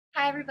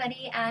Hi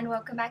everybody and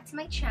welcome back to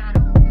my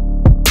channel.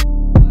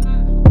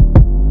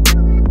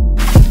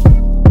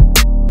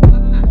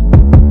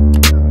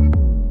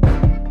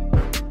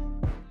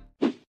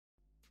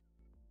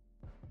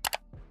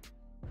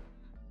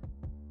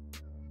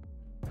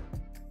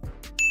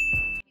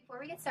 Before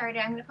we get started,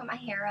 I'm going to put my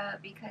hair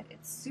up because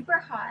it's super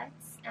hot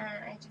and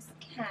I just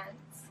can't.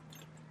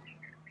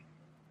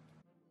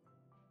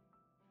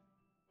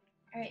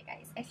 Alright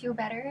guys, I feel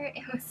better.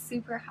 It was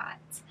super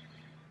hot.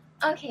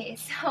 Okay,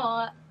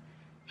 so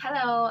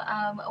hello,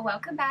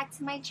 welcome back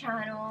to my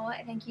channel.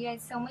 Thank you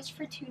guys so much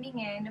for tuning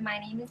in. My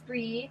name is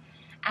Bree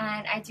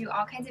and I do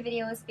all kinds of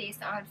videos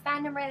based on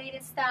fandom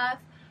related stuff,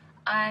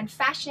 on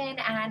fashion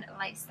and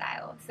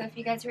lifestyle. So if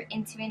you guys are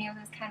into any of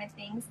those kind of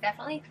things,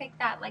 definitely click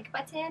that like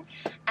button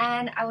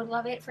and I would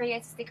love it for you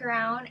guys to stick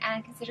around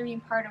and consider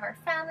being part of our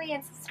family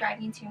and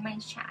subscribing to my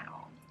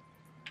channel.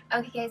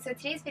 Okay guys, so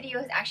today's video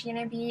is actually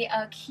going to be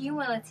a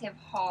cumulative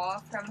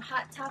haul from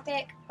Hot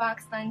Topic,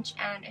 Box Lunch,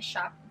 and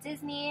Shop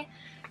Disney.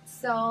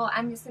 So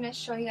I'm just going to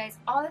show you guys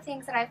all the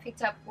things that I've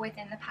picked up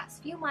within the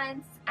past few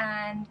months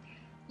and,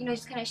 you know,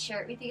 just kind of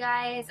share it with you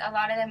guys. A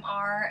lot of them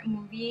are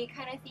movie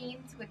kind of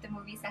themed with the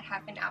movies that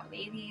have been out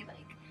lately,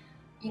 like,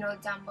 you know,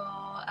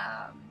 Dumbo,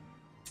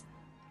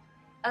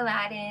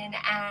 Aladdin,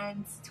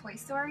 and Toy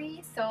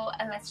Story. So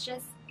let's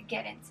just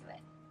get into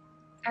it.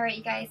 Alright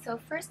you guys, so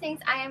first things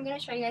I am going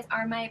to show you guys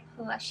are my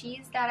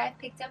plushies that I've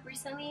picked up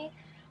recently.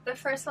 The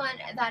first one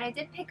that I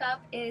did pick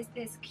up is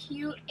this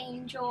cute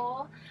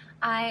angel.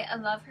 I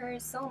love her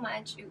so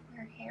much. Ooh,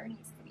 her hair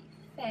needs to be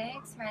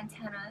fixed, her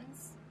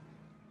antennas.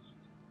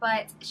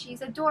 But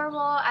she's adorable.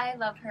 I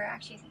love her.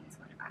 Actually, I think this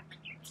one back.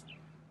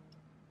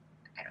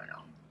 I don't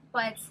know.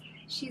 But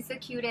she's the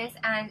cutest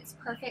and it's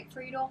perfect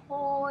for you to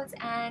hold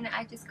and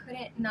I just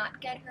couldn't not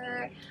get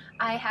her.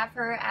 I have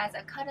her as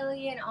a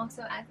cuddly and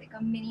also as like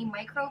a mini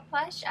micro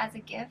plush as a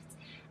gift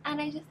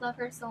and I just love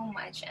her so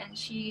much and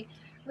she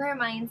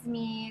reminds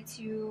me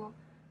to,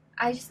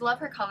 I just love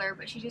her color,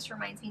 but she just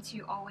reminds me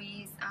to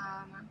always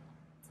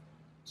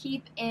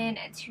keep in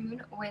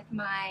tune with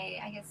my,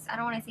 I guess, I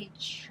don't want to say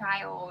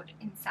child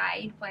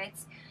inside, but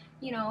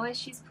you know,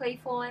 she's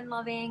playful and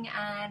loving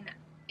and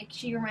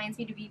she reminds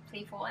me to be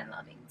playful and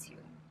loving too.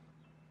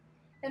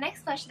 The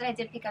next plush that I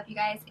did pick up, you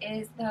guys,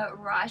 is the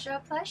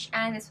Raja plush,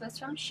 and this was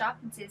from Shop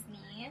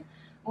Disney,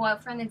 well,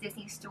 from the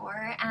Disney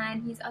store,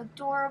 and he's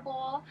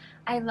adorable.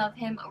 I love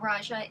him.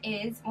 Raja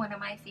is one of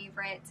my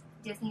favorite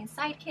Disney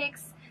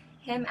sidekicks.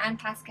 Him and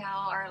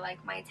Pascal are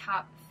like my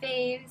top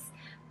faves,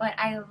 but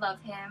I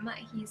love him.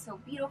 He's so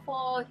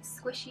beautiful,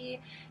 he's squishy.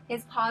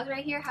 His paws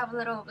right here have a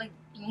little like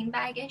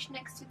beanbag-ish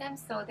next to them,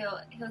 so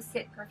he'll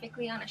sit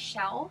perfectly on a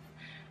shelf.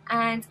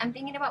 And I'm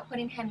thinking about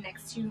putting him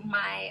next to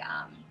my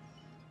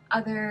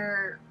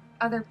other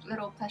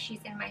little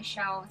plushies in my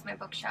shelves, my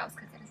bookshelves,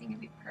 because I think it'd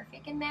be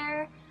perfect in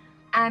there.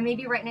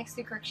 Maybe right next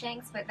to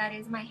Crookshanks, but that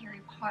is my Harry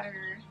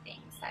Potter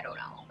things. I don't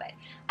know, but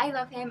I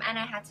love him and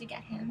I had to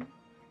get him.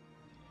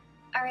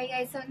 Alright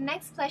guys, so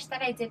next plush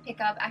that I did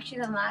pick up,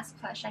 actually the last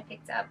plush I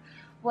picked up,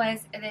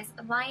 was this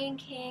Lion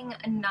King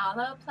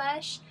Nala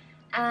plush.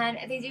 And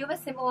they do have a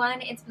simple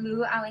one. It's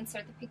blue. I'll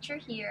insert the picture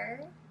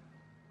here.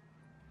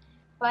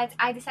 But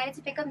I decided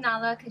to pick up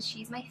Nala because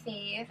she's my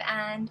fave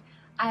and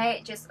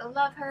I just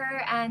love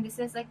her, and this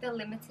is like the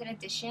limited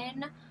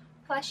edition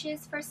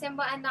plushes for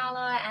Simba and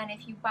Nala, and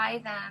if you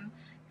buy them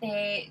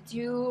they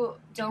do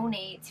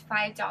donate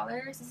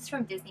 $5. This is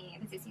from Disney,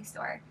 the Disney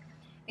store.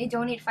 They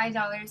donate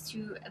 $5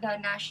 to the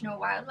National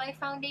Wildlife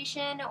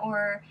Foundation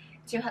or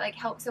to like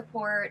help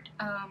support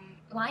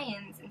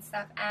lions and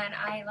stuff, and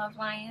I love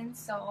lions,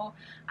 so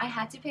I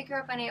had to pick her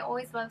up and I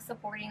always love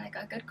supporting like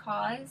a good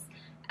cause,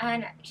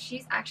 and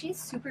she's actually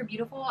super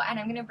beautiful and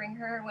I'm gonna bring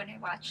her when I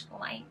watch The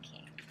Lion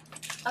King.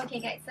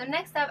 Okay guys, so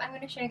next up I'm going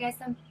to show you guys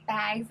some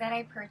bags that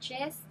I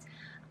purchased.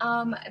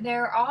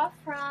 They're all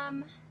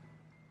from,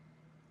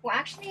 well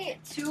actually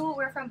two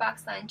were from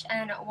Box Lunch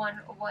and one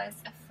was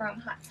from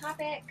Hot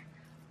Topic,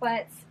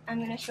 but I'm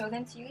going to show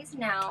them to you guys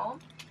now.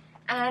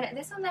 And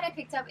this one that I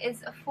picked up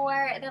is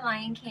for The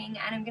Lion King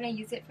and I'm going to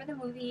use it for the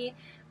movie,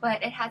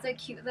 but it has a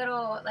cute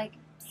little like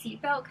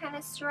seatbelt kind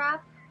of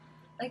strap,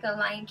 like a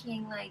Lion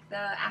King, like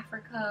the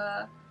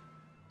Africa,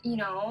 you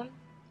know,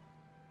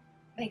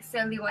 like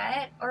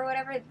silhouette or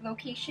whatever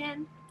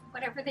location,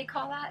 whatever they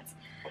call that,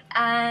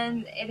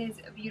 and it is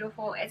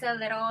beautiful. It's a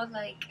little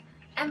like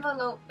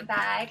envelope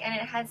bag and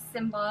it has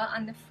Simba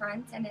on the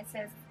front and it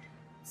says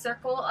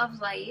Circle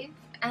of Life,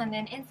 and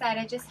then inside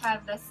I just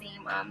have the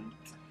same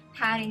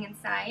padding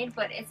inside,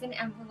 but it's an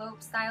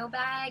envelope style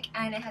bag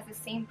and it has the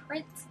same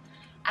print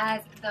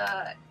as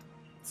the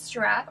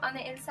strap on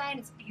the inside.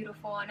 It's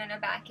beautiful, and in the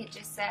back it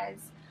just says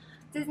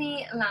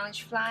Disney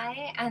Lounge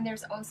Fly, and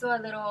there's also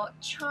a little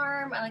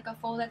charm, like a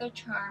faux leather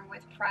charm with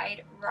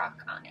Pride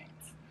Rock on it.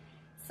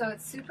 So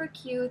it's super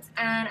cute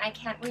and I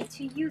can't wait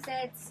to use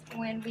it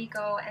when we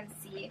go and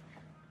see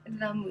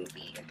the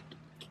movie.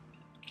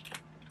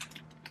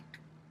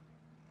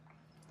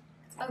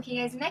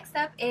 Okay guys, next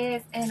up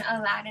is an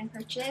Aladdin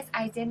purchase.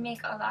 I did make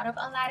a lot of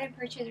Aladdin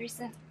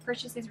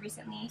purchases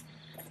recently.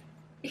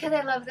 because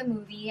I love the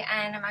movie,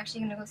 and I'm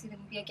actually gonna go see the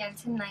movie again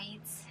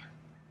tonight,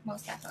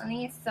 most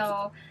definitely.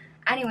 So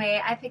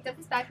anyway, I picked up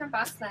this bag from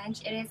Box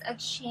Lunch. It is a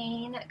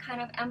chain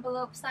kind of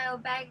envelope style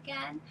bag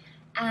again,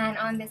 and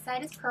on this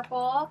side is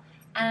purple,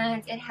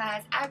 and it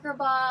has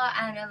agrabah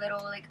and a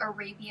little like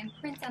Arabian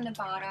print on the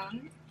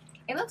bottom.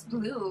 It looks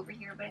blue over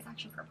here, but it's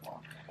actually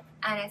purple,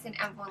 and it's an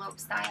envelope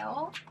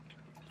style.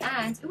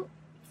 And ooh,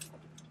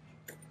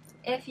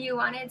 if you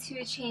wanted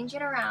to change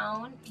it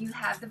around, you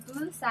have the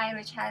blue side,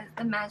 which has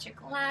the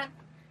magic lamp,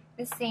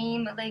 the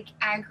same like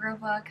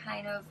agrabah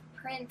kind of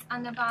print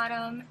on the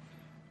bottom,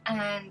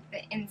 and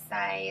the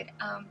inside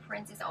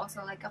print is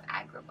also like of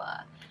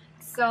agrabah.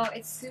 So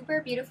it's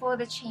super beautiful.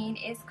 The chain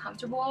is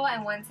comfortable,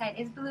 and one side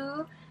is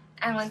blue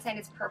and one side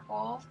is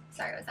purple.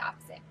 Sorry, it was the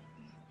opposite.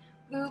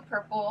 Blue,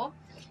 purple.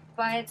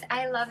 But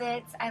I love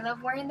it. I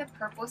love wearing the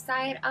purple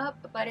side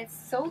up, but it's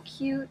so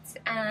cute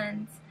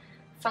and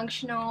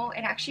functional.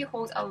 It actually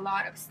holds a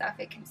lot of stuff.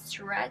 It can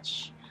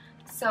stretch,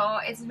 so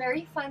it's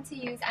very fun to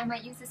use. I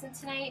might use this one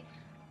tonight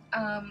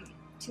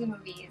to the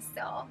movies.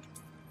 So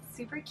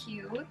super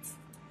cute.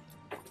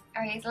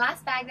 Alright, the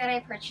last bag that I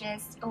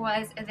purchased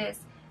was this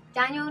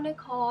Daniel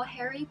Nicole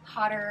Harry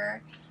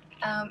Potter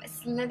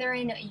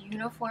Slytherin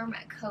uniform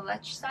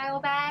clutch style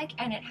bag,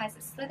 and it has a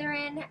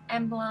Slytherin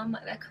emblem,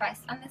 the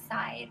crest on the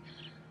side.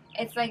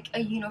 It's like a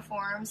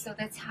uniform, so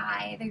the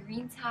tie, the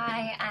green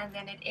tie, and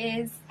then it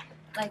is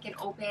like an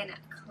open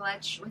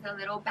clutch with a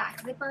little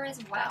back zipper as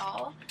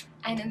well.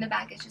 And then the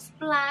back is just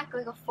black,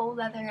 like a faux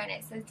leather, and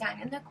it says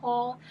Daniel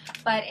Nicole.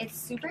 But it's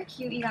super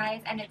cute, you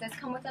guys, and it does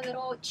come with a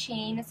little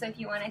chain, so if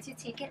you wanted to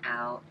take it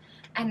out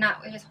and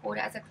not just hold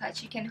it as a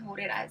clutch, you can hold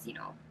it as, you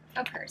know,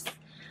 a purse.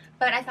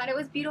 But I thought it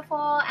was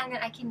beautiful, and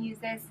then I can use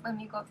this when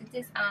we go to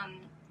this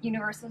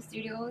Universal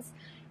Studios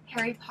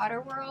Harry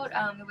Potter World,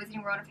 the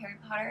Wizarding World of Harry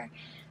Potter,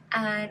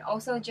 and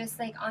also just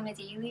like on the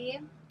daily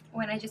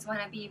when I just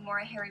want to be more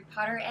Harry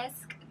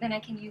Potter-esque, then I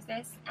can use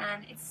this,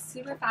 and it's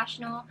super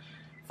fashionable,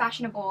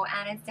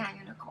 and it's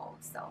Daniel Nicole,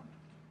 so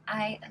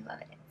I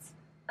love it.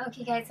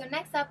 Okay guys, so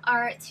next up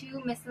are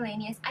two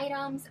miscellaneous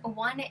items.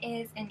 One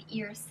is an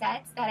ear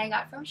set that I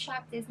got from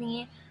Shop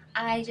Disney.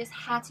 I just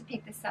had to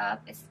pick this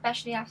up,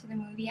 especially after the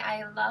movie.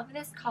 I love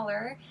this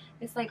color,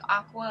 this like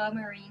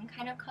aquamarine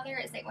kind of color.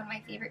 It's like one of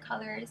my favorite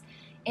colors.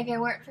 If it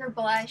weren't for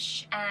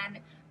blush and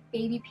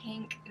baby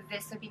pink,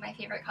 this would be my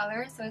favorite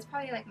color, so it's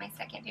probably like my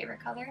second favorite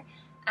color,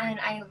 and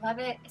I love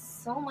it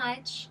so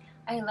much.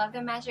 I love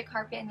the magic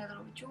carpet and the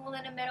little jewel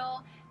in the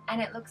middle,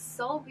 and it looks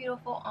so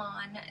beautiful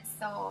on,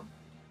 so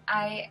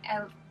I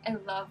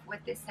love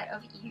with this set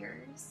of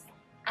ears.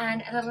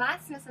 And the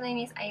last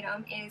miscellaneous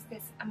item is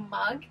this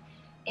mug.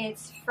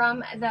 It's from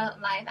the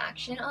live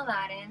action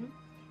Aladdin,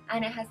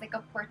 and it has like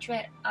a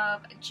portrait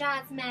of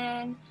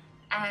Jasmine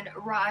and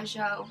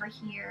Raja over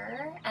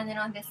here, and then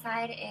on this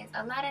side is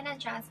Aladdin and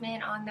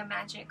Jasmine on the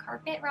magic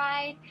carpet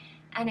ride,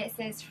 and it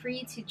says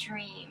free to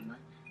dream,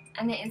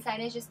 and the inside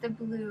is just the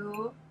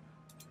blue.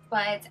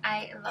 But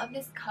I love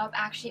this cup.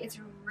 Actually, it's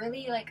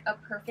really like a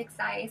perfect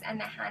size, and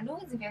the handle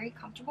is very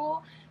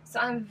comfortable, so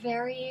I'm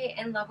very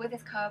in love with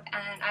this cup,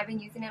 and I've been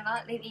using it a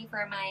lot lately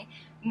for my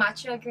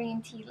matcha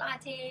green tea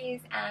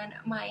lattes and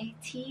my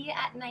tea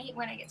at night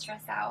when I get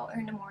stressed out, or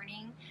in the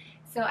morning.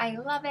 So I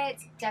love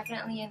it,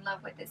 definitely in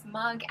love with this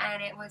mug,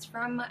 and it was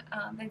from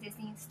the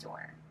Disney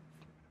store.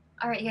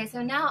 Alright guys,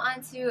 so now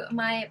on to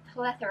my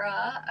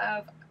plethora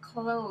of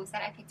clothes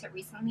that I picked up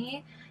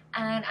recently,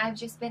 and I've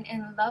just been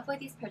in love with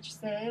these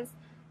purchases.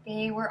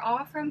 They were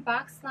all from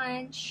Box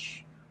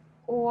Lunch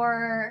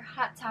or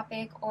Hot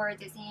Topic or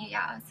Disney,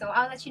 yeah, so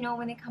I'll let you know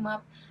when they come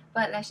up,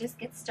 but let's just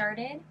get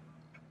started.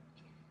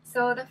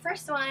 So the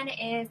first one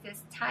is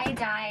this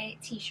tie-dye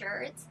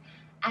t-shirt,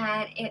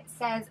 and it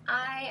says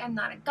I am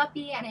not a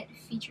guppy, and it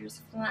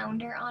features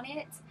flounder on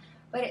it,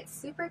 but it's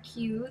super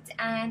cute,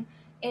 and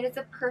it is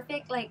a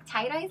perfect, like,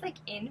 tie-dye is like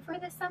in for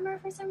the summer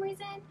for some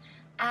reason,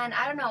 and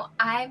I don't know,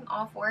 I'm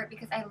all for it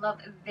because I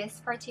love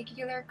this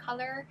particular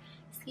color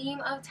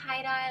scheme of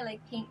tie-dye,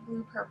 like pink,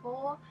 blue,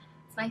 purple.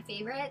 It's my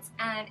favorite,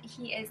 and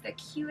he is the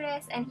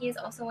cutest, and he is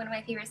also one of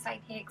my favorite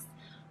sidekicks,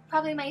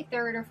 probably my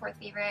third or fourth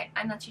favorite,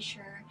 I'm not too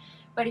sure.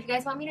 But if you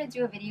guys want me to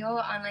do a video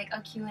on like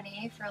a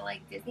Q&A for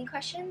like Disney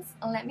questions,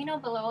 let me know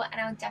below, and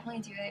I'll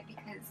definitely do it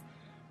because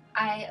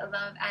I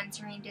love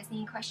answering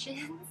Disney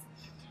questions.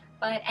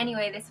 But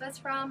anyway, this was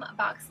from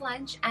Box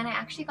Lunch, and I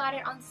actually got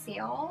it on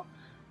sale.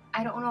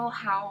 I don't know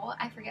how,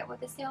 I forget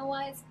what the sale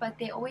was, but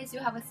they always do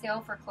have a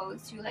sale for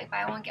clothes too, like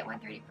buy one get one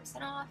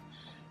 30% off.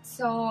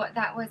 So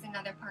that was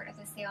another part of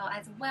the sale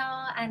as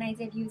well, and I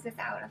did use this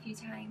out a few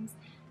times.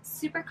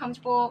 Super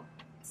comfortable,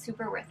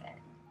 super worth it.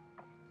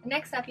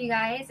 Next up, you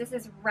guys, this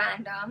is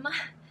random,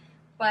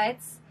 but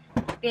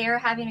they're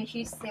having a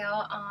huge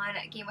sale on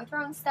Game of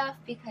Thrones stuff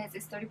because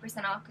it's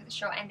 30% off because the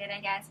show ended,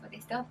 I guess, but they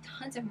still have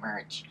tons of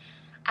merch,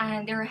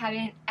 and they were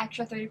having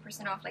extra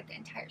 30% off like the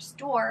entire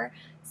store.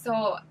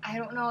 So I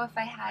don't know if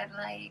I had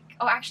like,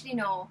 oh actually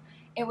no,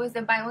 it was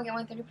the buy one get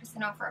one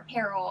 30% off for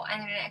apparel, and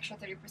then an extra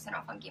 30%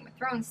 off on Game of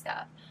Thrones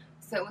stuff.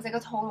 So it was like a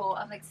total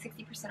of like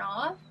 60%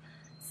 off.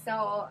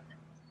 So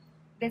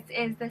This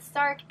is the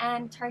Stark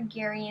and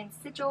Targaryen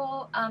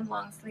sigil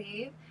long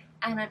sleeve,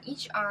 and on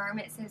each arm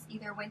it says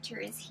either winter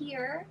is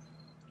here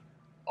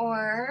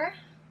or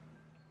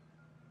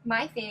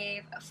my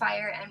fave,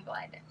 fire and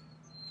blood.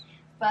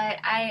 But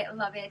I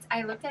love it.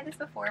 I looked at this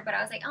before, but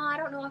I was like, oh, I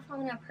don't know if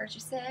I'm gonna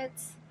purchase it.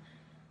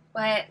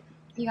 But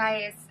you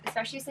guys,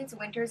 especially since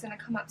winter is gonna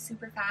come up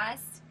super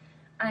fast,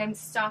 I'm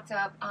stocked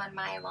up on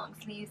my long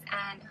sleeves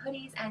and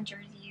hoodies and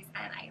jerseys,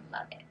 and I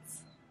love it.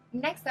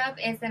 Next up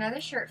is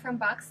another shirt from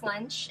Box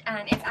Lunch,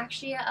 and it's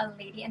actually a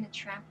Lady and the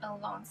Tramp, a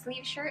long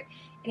sleeve shirt.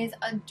 It is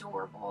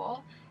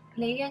adorable.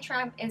 Lady and the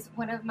Tramp is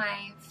one of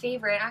my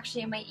favorite,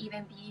 actually it might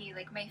even be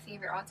like my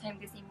favorite all-time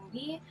Disney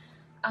movie.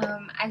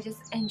 I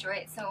just enjoy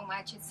it so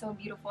much. It's so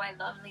beautiful. I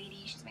love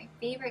Lady. She's my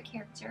favorite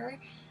character.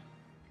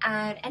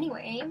 And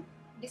anyway,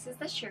 this is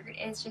the shirt.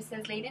 It just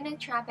says Lady and the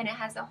Tramp, and it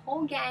has a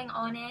whole gang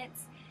on it.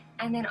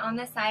 And then on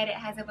the side it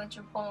has a bunch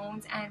of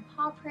bones and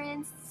paw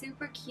prints.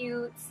 Super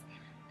cute.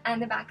 And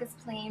the back is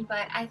plain,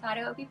 but I thought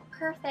it would be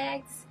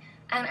perfect.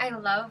 And I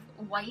love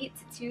white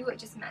too. It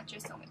just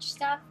matches so much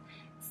stuff.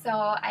 So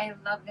I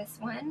love this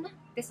one.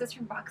 This was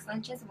from Box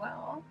Lunch as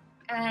well.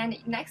 And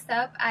next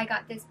up, I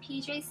got this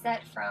PJ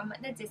set from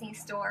the Disney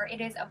store.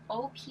 It is a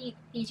Bo Peep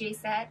PJ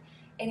set.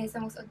 It is the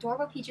most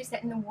adorable PJ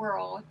set in the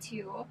world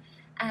too.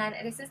 And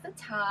this is the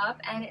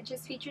top, and it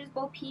just features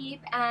Bo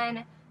Peep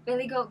and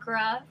Billy Goat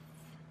Gruff.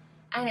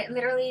 And it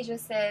literally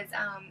just says,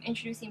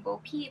 introducing Bo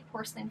Peep,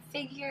 porcelain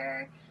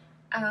figure.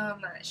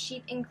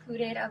 Sheep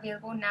included,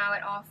 available now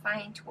at all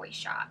fine toy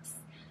shops.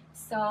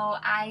 So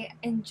I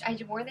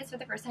wore this for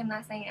the first time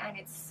last night, and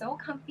it's so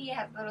comfy. It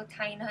has a little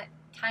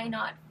tie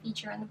knot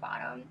feature on the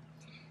bottom,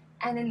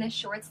 and then the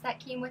shorts that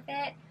came with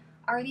it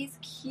are these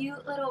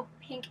cute little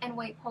pink and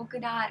white polka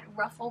dot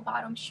ruffle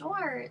bottom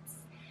shorts.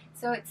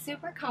 So it's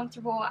super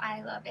comfortable.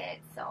 I love it.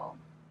 So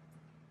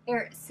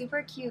they're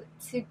super cute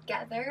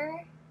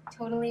together.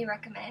 Totally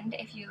recommend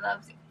if you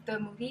love the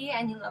movie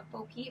and you love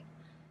Bo Peep.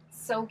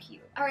 So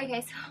cute. Alright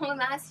guys, so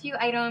last few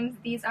items.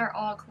 These are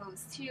all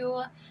clothes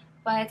too,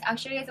 but I'll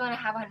show you guys what I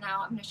have on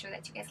now. I'm going to show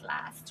that to you guys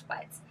last.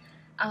 But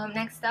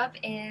next up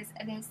is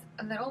this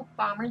little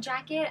bomber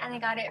jacket, and I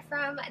got it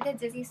from the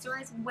Disney store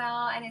as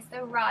well, and it's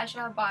the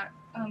Raja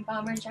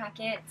bomber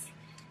jacket.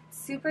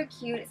 Super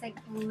cute. It's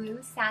like blue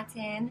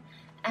satin,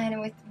 and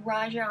with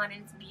Raja on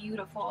it, it's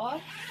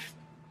beautiful.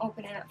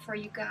 Open it up for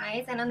you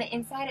guys, and on the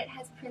inside it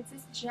has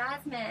Princess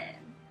Jasmine.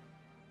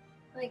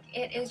 Like,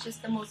 it is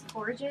just the most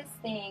gorgeous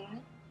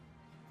thing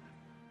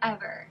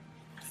ever.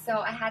 So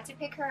I had to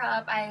pick her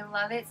up. I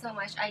love it so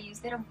much. I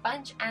used it a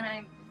bunch and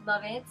I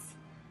love it.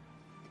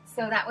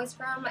 So that was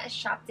from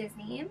Shop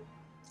Disney.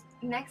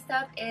 Next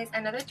up is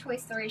another Toy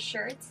Story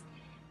shirt.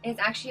 It's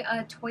actually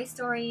a Toy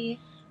Story,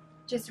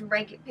 just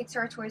regular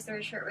Pixar Toy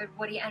Story shirt with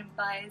Woody and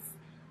Buzz.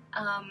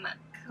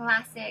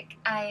 Classic.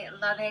 I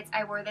love it.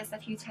 I wore this a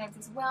few times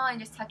as well and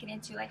just tuck it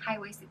into like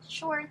high-waisted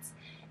shorts.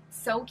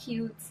 So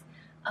cute.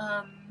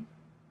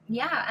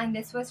 Yeah, and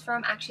this was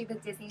from actually the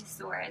Disney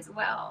store as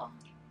well.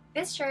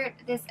 This shirt,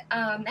 this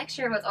next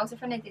shirt was also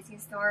from the Disney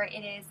store.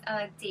 It is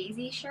a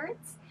Daisy shirt,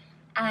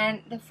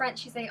 and the front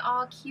she's like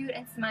all cute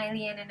and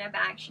smiley, and in the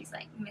back she's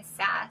like Miss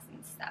Sass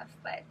and stuff.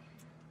 But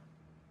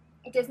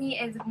Disney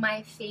is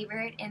my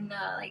favorite in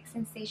the like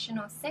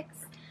Sensational 6.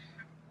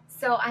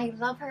 So I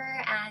love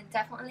her, and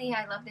definitely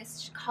I love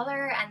this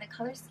color and the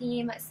color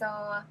scheme.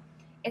 So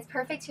it's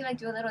perfect to like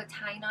do a little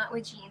tie knot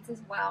with jeans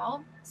as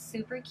well.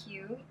 Super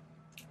cute.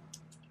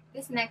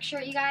 This next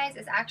shirt, you guys,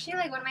 is actually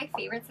like one of my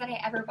favorites that I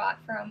ever bought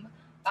from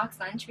Box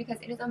Lunch because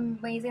it is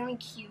amazingly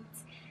cute,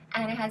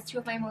 and it has two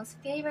of my most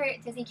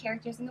favorite Disney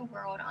characters in the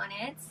world on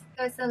it.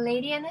 So it's the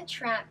Lady and the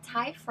Tramp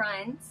tie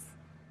front,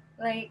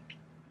 like,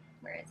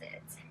 where is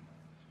it?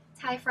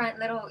 Tie front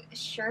little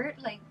shirt,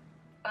 like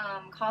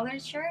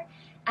collared shirt,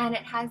 and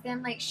it has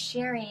them like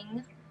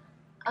sharing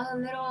a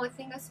little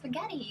thing of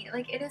spaghetti.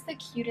 Like, it is the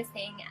cutest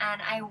thing,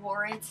 and I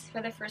wore it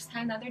for the first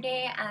time the other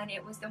day, and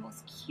it was the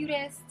most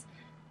cutest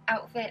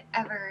outfit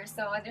ever.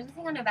 So there's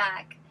nothing on the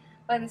back,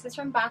 but this is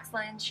from Box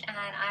Lunch, and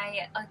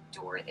I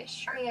adore this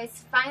shirt. Okay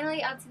guys,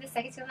 finally up to the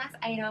second to last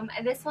item.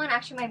 This one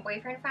actually my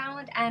boyfriend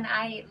found, and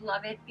I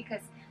love it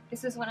because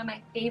this was one of my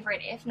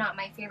favorite, if not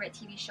my favorite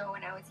TV show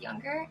when I was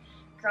younger,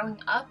 growing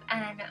up,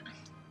 and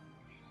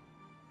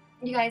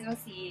you guys will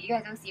see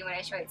when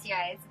I show it to you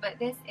guys. But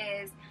this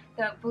is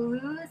the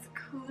Blue's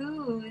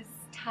Clues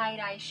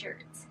tie-dye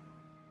shirt.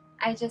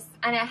 And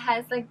it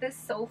has like the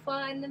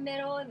sofa in the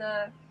middle,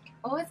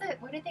 what was it?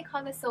 What did they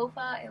call the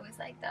sofa? It was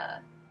like I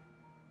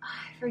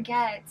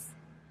forget.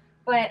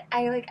 But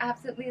I like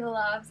absolutely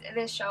loved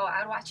this show.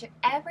 I would watch it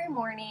every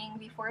morning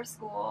before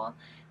school,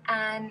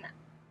 and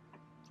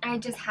I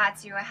just had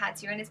to.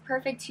 And it's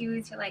perfect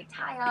too to like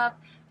tie up,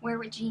 wear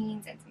with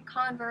jeans and some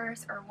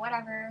Converse or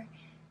whatever.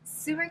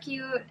 Super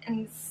cute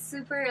and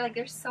super, like,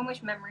 there's so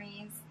much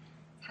memories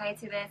tied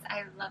to this.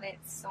 I love it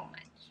so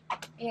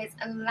much. Yes,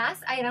 a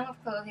last item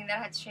of clothing that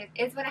I had to show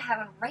is what I have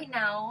on right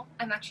now.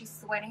 I'm actually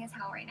sweating as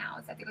hell right now,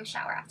 so I have to go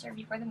shower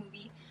before the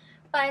movie.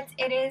 But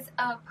it is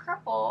a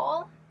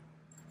purple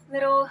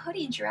little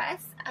hoodie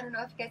dress. I don't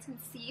know if you guys can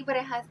see, but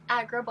it has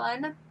Agrabah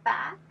in the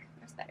back.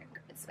 Where's better?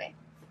 This way.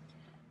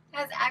 It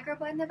has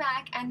Agrabah in the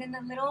back, and then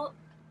the little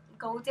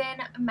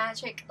golden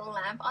magic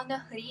lamp on the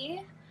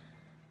hoodie.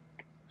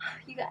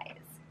 You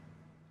guys,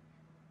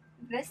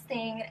 this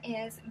thing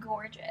is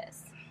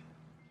gorgeous.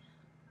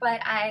 But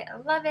I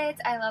love it.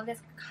 I love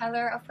this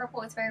color of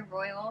purple. It's very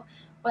royal.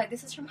 But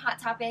this is from Hot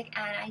Topic,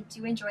 and I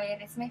do enjoy it.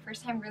 This is my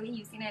first time really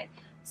using it.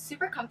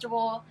 Super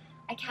comfortable.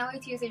 I can't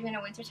wait to use it during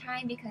the winter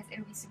time because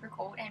it'll be super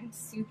cold and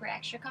super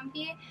extra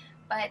comfy.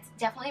 But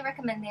definitely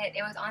recommend it.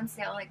 It was on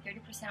sale, like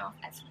 30% off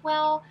as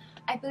well.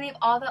 I believe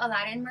all the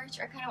Aladdin merch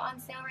are kind of on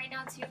sale right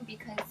now too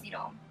because, you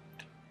know,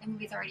 the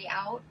movie's already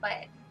out.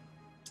 But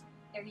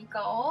there you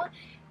go.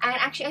 And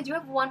actually, I do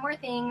have one more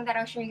thing that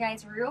I'll show you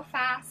guys real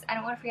fast. I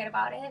don't want to forget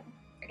about it.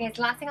 Okay, so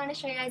the last thing I want to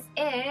show you guys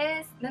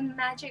is the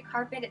magic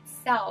carpet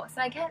itself.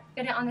 So I can't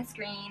fit it on the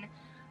screen,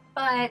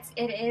 but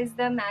it is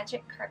the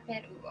magic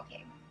carpet. Ooh,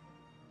 okay.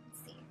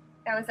 Let's see.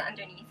 That was the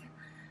underneath.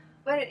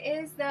 But it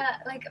is the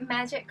like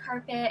magic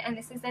carpet, and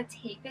this is the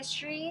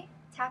tapestry,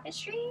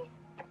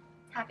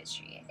 I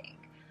think.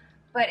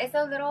 But it's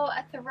a little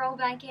throw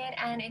blanket,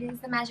 and it is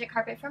the magic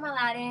carpet from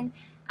Aladdin.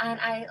 And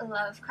I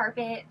love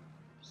Carpet.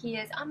 He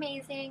is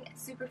amazing,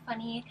 super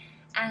funny.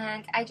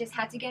 And I just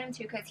had to get him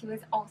too because he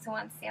was also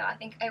on sale. I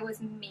think it was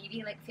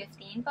maybe like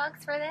 15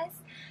 bucks for this.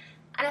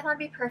 And I thought it'd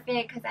be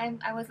perfect because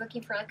I was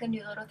looking for like a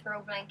new little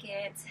throw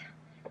blanket.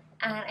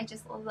 And I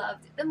just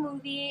loved the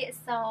movie.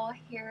 So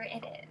here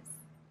it is.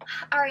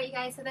 Alright you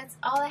guys, so that's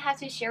all I have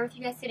to share with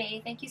you guys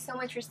today. Thank you so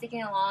much for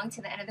sticking along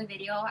to the end of the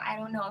video. I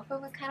don't know if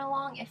it was kind of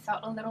long. It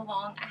felt a little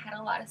long. I had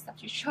a lot of stuff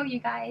to show you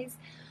guys.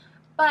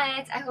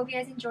 But I hope you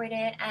guys enjoyed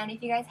it. And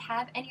if you guys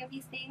have any of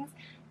these things,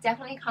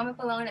 definitely comment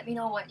below and let me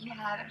know what you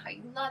have and how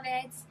you love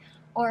it,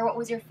 or what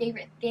was your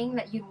favorite thing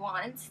that you'd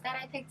want that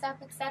I picked up,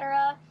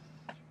 etc.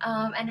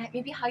 And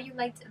maybe how you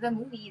liked the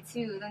movie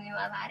too, the new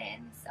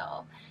Aladdin.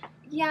 So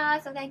yeah,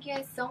 so thank you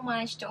guys so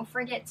much. Don't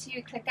forget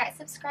to click that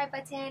subscribe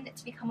button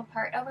to become a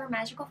part of our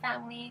magical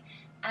family,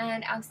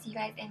 and I'll see you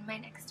guys in my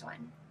next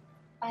one.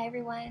 Bye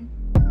everyone.